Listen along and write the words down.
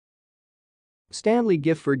Stanley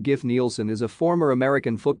Giff Nielsen is a former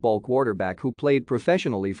American football quarterback who played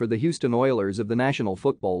professionally for the Houston Oilers of the National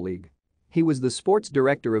Football League. He was the sports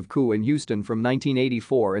director of KHOU in Houston from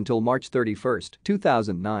 1984 until March 31,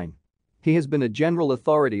 2009. He has been a general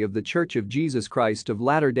authority of The Church of Jesus Christ of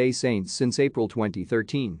Latter-day Saints since April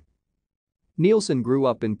 2013. Nielsen grew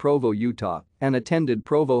up in Provo, Utah, and attended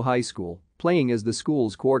Provo High School, playing as the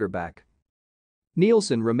school's quarterback.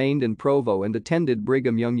 Nielsen remained in Provo and attended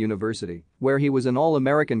Brigham Young University, where he was an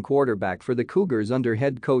All-American quarterback for the Cougars under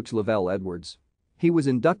head coach Lavelle Edwards. He was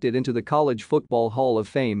inducted into the College Football Hall of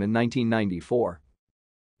Fame in 1994.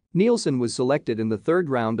 Nielsen was selected in the third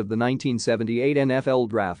round of the 1978 NFL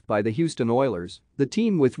Draft by the Houston Oilers, the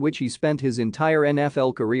team with which he spent his entire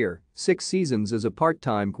NFL career, 6 seasons as a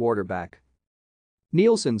part-time quarterback.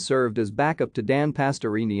 Nielsen served as backup to Dan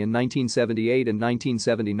Pastorini in 1978 and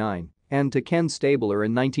 1979, and to Ken Stabler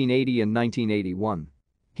in 1980 and 1981.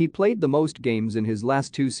 He played the most games in his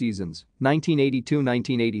last 2 seasons,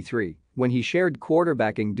 1982-1983, when he shared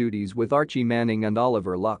quarterbacking duties with Archie Manning and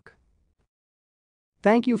Oliver Luck.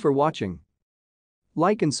 Thank you for watching.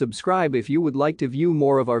 Like and subscribe if you would like to view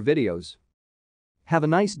more of our videos. Have a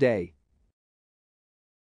nice day.